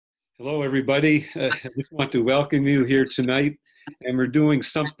Hello, everybody. I just want to welcome you here tonight. And we're doing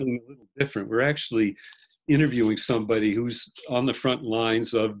something a little different. We're actually interviewing somebody who's on the front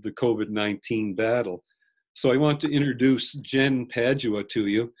lines of the COVID-19 battle. So I want to introduce Jen Padua to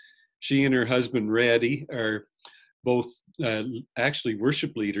you. She and her husband, Ratty, are both actually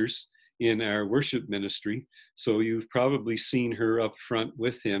worship leaders in our worship ministry. So you've probably seen her up front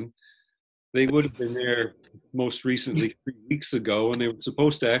with him. They would have been there most recently 3 weeks ago, and they were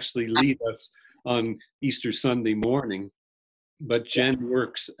supposed to actually lead us on Easter Sunday morning. But Jen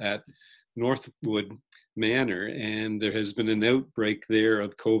works at Northwood Manor, and there has been an outbreak there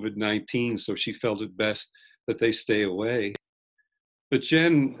of COVID-19, so she felt it best that they stay away. But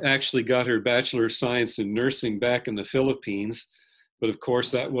Jen actually got her Bachelor of Science in Nursing back in the Philippines, but of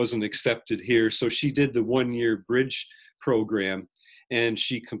course that wasn't accepted here, so she did the one-year bridge program, and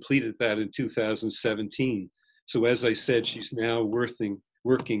she completed that in 2017. So as I said, she's now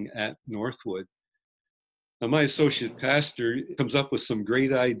working at Northwood. Now, my associate pastor comes up with some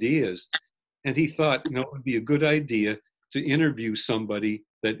great ideas, and he thought, it would be a good idea to interview somebody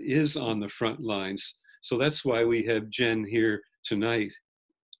that is on the front lines. So that's why we have Jen here tonight.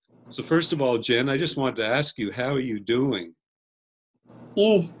 So first of all, Jen, I just wanted to ask you, how are you doing?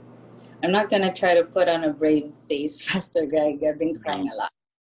 Yeah, I'm not going to try to put on a brave face, Pastor Greg. I've been crying a lot.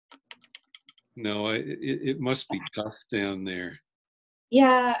 No, it must be tough down there.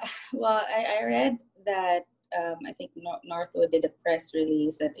 Yeah, well, I read that I think Northwood did a press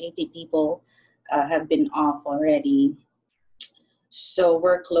release that 80 people have been off already. So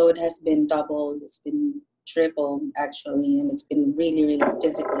workload has been doubled. It's been tripled, actually, and it's been really, really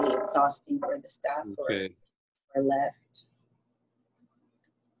physically exhausting for the staff who are left.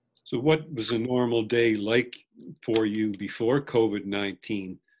 So what was a normal day like for you before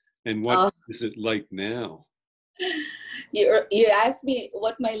COVID-19, and what is it like now? You asked me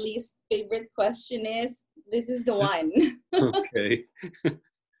what my least favorite question is. This is the one. Okay.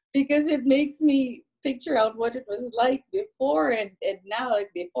 Because it makes me picture out what it was like before and now.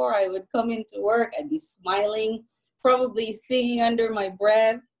 Like before, I would come into work, I'd be smiling, probably singing under my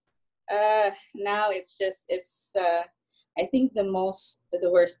breath. Now it's I think the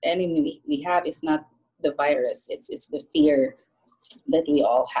worst enemy we have is not the virus. It's the fear that we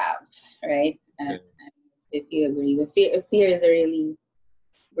all have, right? And if you agree, the fear is a really,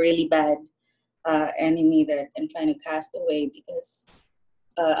 really bad enemy that I'm trying to cast away, because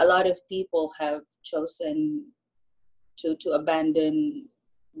a lot of people have chosen to abandon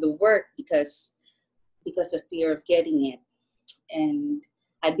the work because of fear of getting it. And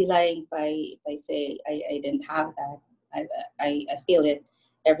I'd be lying if I say I didn't have that. I feel it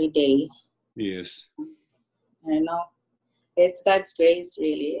every day. Yes. I know. It's God's grace,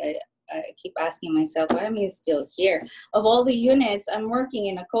 really. I keep asking myself, why am I still here? Of all the units, I'm working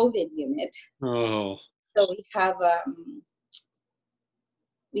in a COVID unit. Oh. So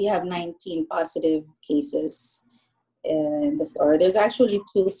we have 19 positive cases in the floor. There's actually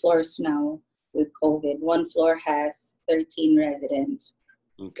 2 floors now with COVID. One floor has 13 residents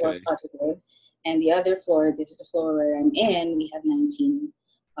who are positive. And the other floor, this is the floor where I'm in, we have 19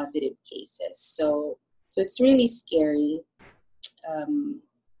 positive cases. So it's really scary.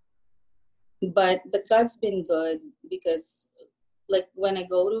 But God's been good, because like when I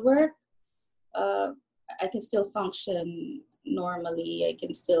go to work, I can still function normally. I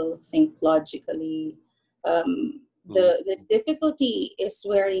can still think logically. The difficulty is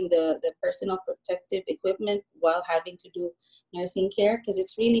wearing the personal protective equipment while having to do nursing care, because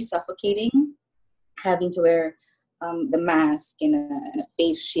it's really suffocating having to wear the mask and a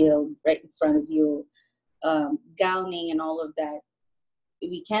face shield right in front of you, gowning and all of that.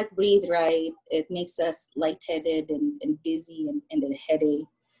 We can't breathe right. It makes us lightheaded and dizzy and a headache.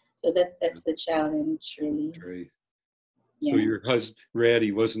 So that's the challenge, really. Great. Yeah. So your husband,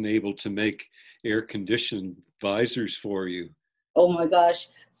 Ratty, wasn't able to make air-conditioned visors for you. Oh my gosh,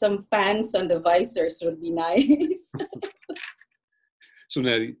 some fans on the visors would be nice. So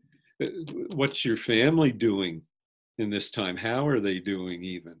now, what's your family doing in this time? How are they doing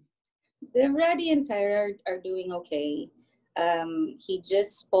even? The Ratty and Tyra are doing okay. He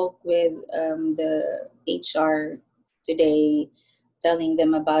just spoke with the HR today, telling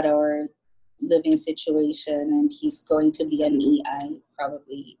them about our living situation, and he's going to be on EI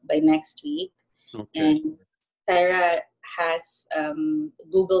probably by next week. Okay. And Tyra has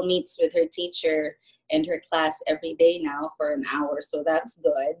Google Meets with her teacher and her class every day now for an hour, so that's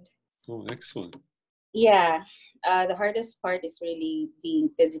good. Oh, excellent. Yeah, the hardest part is really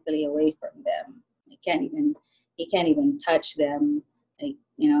being physically away from them. He can't even touch them Like,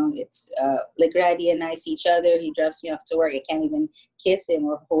 it's like Raddy and I see each other. He drops me off to work. I can't even kiss him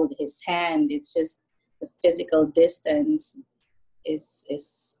or hold his hand. It's just the physical distance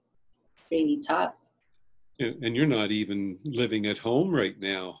is really tough. And you're not even living at home right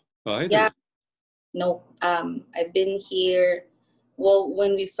now either. Yeah, no. I've been here. Well,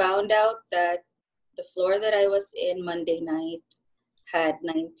 when we found out that the floor that I was in Monday night had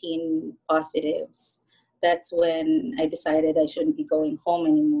 19 positives, that's when I decided I shouldn't be going home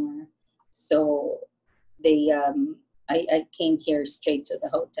anymore. So I came here straight to the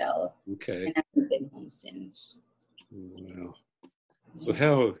hotel. Okay. And I haven't been home since. Wow. So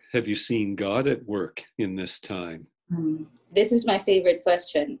how have you seen God at work in this time? This is my favorite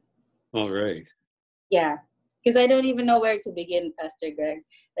question. All right. Yeah, because I don't even know where to begin, Pastor Greg.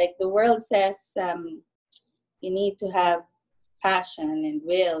 Like the world says, you need to have passion and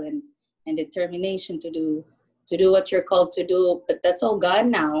will and determination to do what you're called to do. But that's all God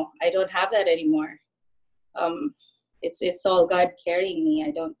now. I don't have that anymore. It's all God carrying me.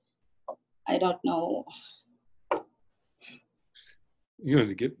 I don't know. You're going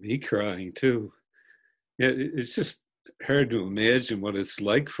to get me crying too. Yeah, it's just hard to imagine what it's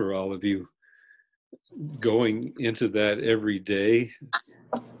like for all of you going into that every day,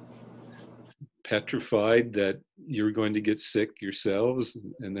 petrified that you're going to get sick yourselves,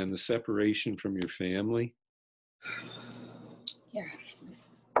 and then the separation from your family. Yeah.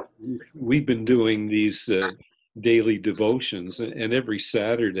 We've been doing these daily devotions, and every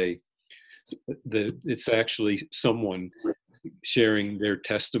Saturday, it's actually someone sharing their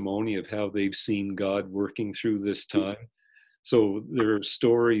testimony of how they've seen God working through this time. So there are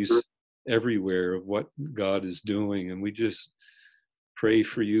stories everywhere of what God is doing, and we just pray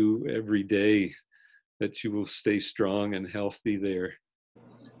for you every day that you will stay strong and healthy there.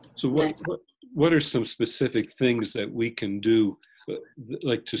 So what are some specific things that we can do,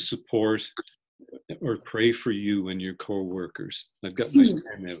 like to support or pray for you and your coworkers? I've got my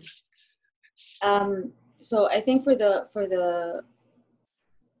pen out. So I think for the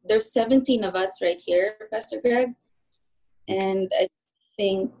there's 17 of us right here, Pastor Greg, and I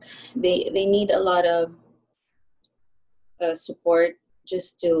think they need a lot of support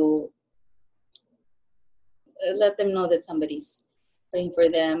just to let them know that somebody's praying for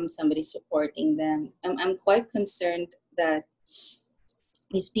them, somebody's supporting them. I'm quite concerned that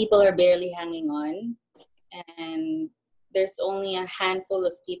these people are barely hanging on, and there's only a handful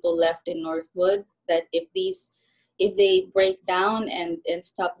of people left in Northwood that if they break down and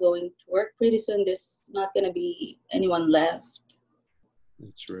stop going to work, pretty soon there's not going to be anyone left.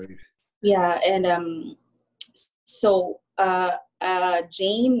 That's right. Yeah, and so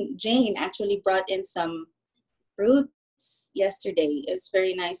Jane actually brought in some fruits yesterday. It's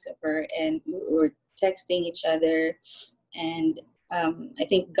very nice of her, and we were texting each other, and I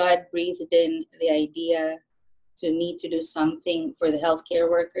think God breathed in the idea to me to do something for the healthcare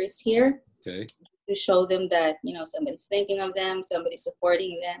workers here. Okay. To show them that somebody's thinking of them, somebody's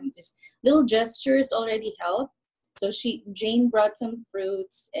supporting them. Just little gestures already help. So Jane brought some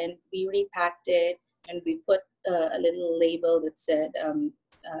fruits, and we repacked it, and we put a little label that said,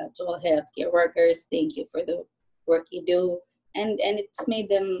 to all healthcare workers, thank you for the work you do. And it's made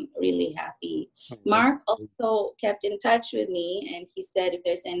them really happy. Mark also kept in touch with me, and he said if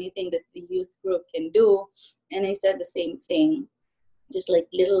there's anything that the youth group can do. And I said the same thing, just like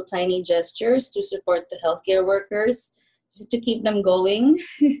little tiny gestures to support the healthcare workers, just to keep them going.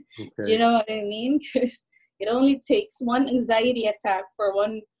 Okay. Do you know what I mean? Because it only takes one anxiety attack for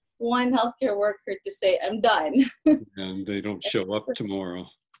one healthcare worker to say, I'm done. And they don't show up tomorrow.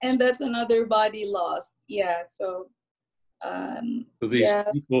 And that's another body lost. Yeah, so these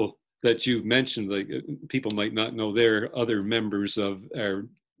people that you mentioned, like people might not know, they're other members of our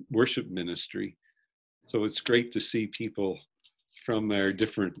worship ministry. So it's great to see people from our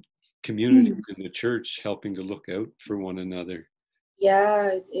different communities in the church helping to look out for one another.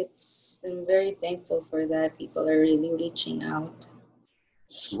 Yeah, I'm very thankful for that. People are really reaching out.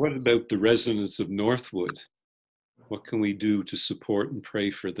 What about the residents of Northwood? What can we do to support and pray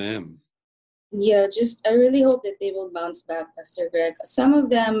for them? Yeah, I really hope that they will bounce back, Pastor Greg. Some of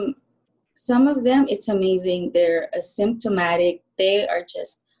them, it's amazing. They're asymptomatic. They are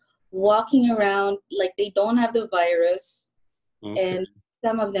just walking around like they don't have the virus. Okay. And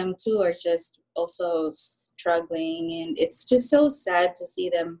some of them too are just also struggling. And it's just so sad to see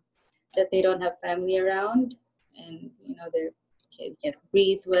them that they don't have family around. And, they can't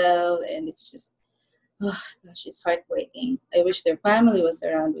breathe well. And it's just, oh gosh, it's heartbreaking. I wish their family was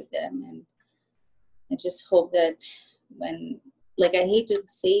around with them. And I just hope that I hate to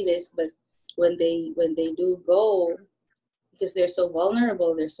say this, but when they do go, because they're so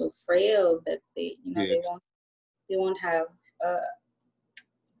vulnerable, they're so frail that Yes. they won't have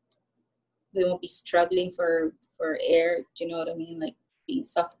they won't be struggling for air. Do you know what I mean? Like being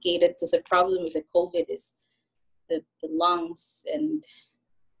suffocated, because the problem with the COVID is the lungs, and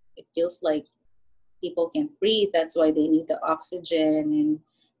it feels like people can't breathe. That's why they need the oxygen and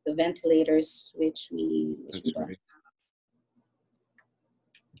the ventilators, which we don't. Right.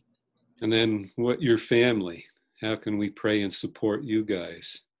 And then what your family? How can we pray and support you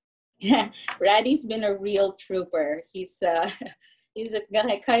guys? Raddy's been a real trooper. He's he's a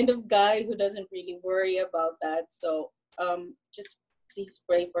kind of guy who doesn't really worry about that. So just please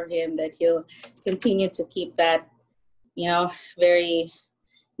pray for him that he'll continue to keep that, very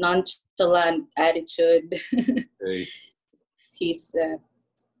nonchalant attitude. Okay. He's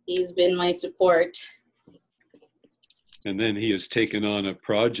been my support. And then he has taken on a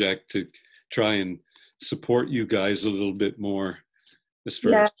project to try and support you guys a little bit more as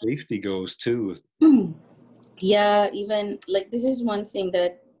far as safety goes too. Yeah, even like this is one thing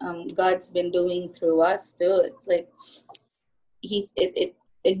that God's been doing through us too. It's like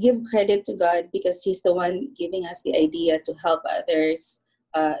it give credit to God, because he's the one giving us the idea to help others.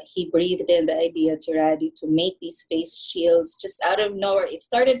 He breathed in the idea to Raddy to make these face shields just out of nowhere. It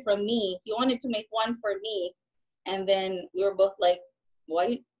started from me. He wanted to make one for me, and then we were both like,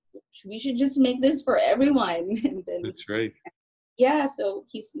 why? We should just make this for everyone. And then, that's right. Yeah, so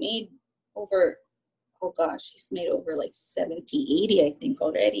he's made over, oh gosh, he's made over like 70, 80, I think,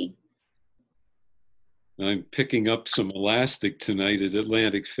 already. I'm picking up some elastic tonight at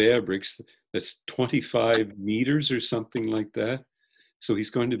Atlantic Fabrics. That's 25 meters or something like that. So he's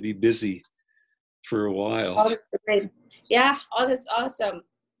going to be busy for a while. Oh, that's great. Yeah, oh, that's awesome.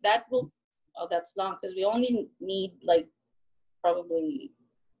 That's long, because we only need like probably,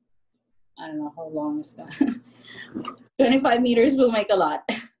 I don't know how long is that. 25 meters will make a lot.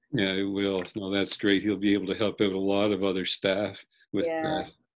 Yeah, it will. No, that's great. He'll be able to help out a lot of other staff with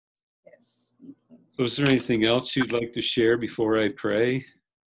that. Yes. So is there anything else you'd like to share before I pray?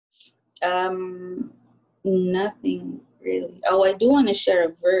 Nothing really. Oh, I do want to share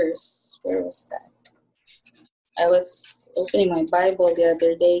a verse. Where was that? I was opening my Bible the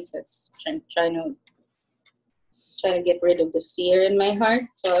other day because trying to get rid of the fear in my heart.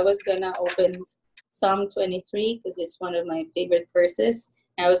 So I was gonna open Psalm 23 because it's one of my favorite verses.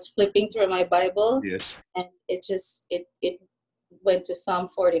 I was flipping through my Bible, yes, and it went to Psalm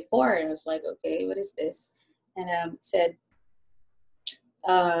 44, and I was like, okay, what is this? And it said,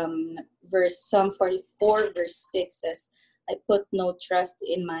 Psalm 44, verse 6 says, I put no trust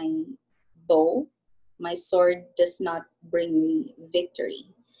in my bow. My sword does not bring me victory.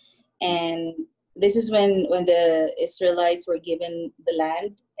 And this is when the Israelites were given the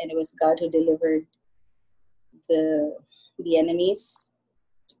land, and it was God who delivered the enemies.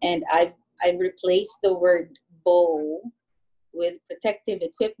 And I replaced the word bow with protective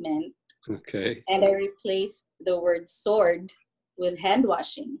equipment. Okay. And I replaced the word sword with hand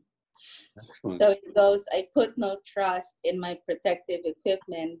washing. Excellent. So it goes, I put no trust in my protective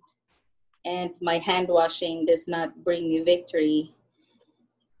equipment, and my hand washing does not bring me victory.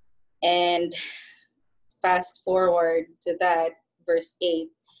 And fast forward to that, verse 8,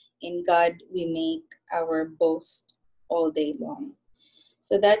 in God we make our boast all day long.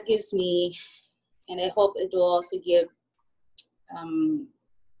 So that gives me, and I hope it will also give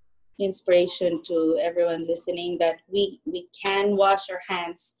inspiration to everyone listening, that we can wash our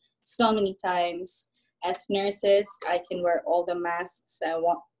hands so many times. As nurses, I can wear all the masks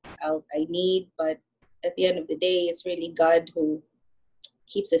I need, but at the end of the day, it's really God who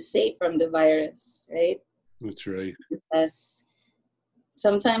keeps us safe from the virus, right? That's right. Because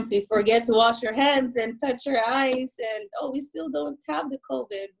sometimes we forget to wash our hands and touch our eyes, and we still don't have the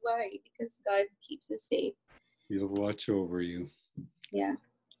COVID. Why? Because God keeps us safe. He'll watch over you. Yeah.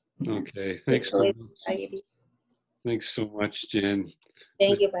 Okay. Thanks so much. Anxiety. Thanks so much, Jen.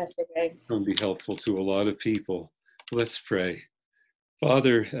 Thank you, Pastor Greg. It's going to be helpful to a lot of people. Let's pray.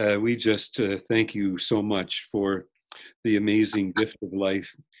 Father, we just thank you so much for the amazing gift of life.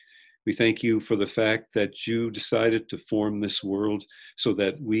 We thank you for the fact that you decided to form this world so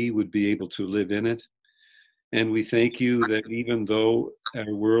that we would be able to live in it. And we thank you that even though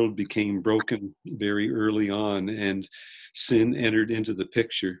our world became broken very early on and sin entered into the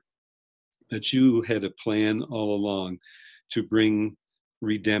picture, that you had a plan all along to bring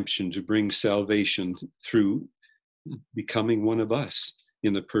redemption, to bring salvation through becoming one of us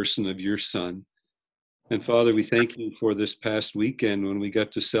in the person of your Son. And Father, we thank you for this past weekend when we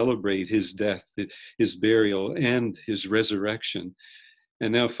got to celebrate his death, his burial, and his resurrection.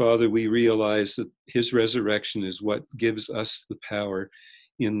 And now, Father, we realize that his resurrection is what gives us the power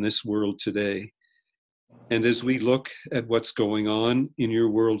in this world today. And as we look at what's going on in your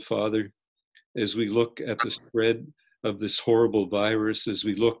world, Father, as we look at the spread of this horrible virus, as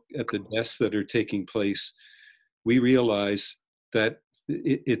we look at the deaths that are taking place, we realize that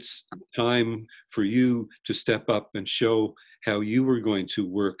it's time for you to step up and show how you are going to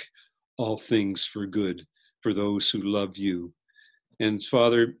work all things for good for those who love you. And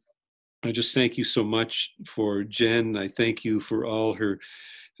Father, I just thank you so much for Jen. I thank you for all her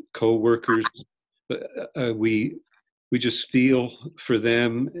co-workers. We just feel for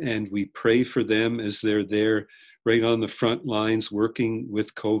them and we pray for them as they're there right on the front lines working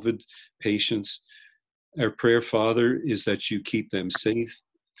with COVID patients. Our prayer, Father, is that you keep them safe,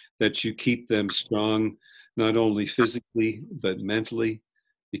 that you keep them strong, not only physically, but mentally,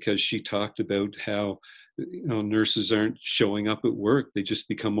 because she talked about how nurses aren't showing up at work. They just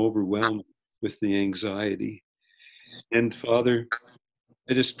become overwhelmed with the anxiety. And Father,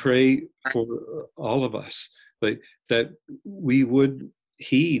 I just pray for all of us, like, that we would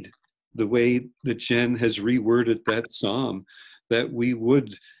heed the way that Jen has reworded that psalm, that we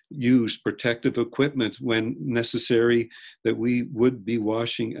would use protective equipment when necessary, that we would be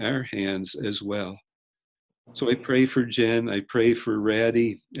washing our hands as well. So I pray for Jen, I pray for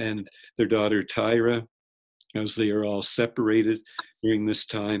Raddy and their daughter Tyra, as they are all separated during this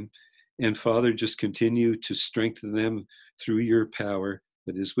time. And Father, just continue to strengthen them through your power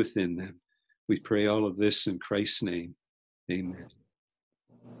that is within them. We pray all of this in Christ's name. Amen.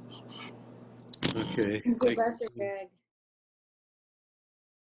 Okay. Thank you, Pastor Greg.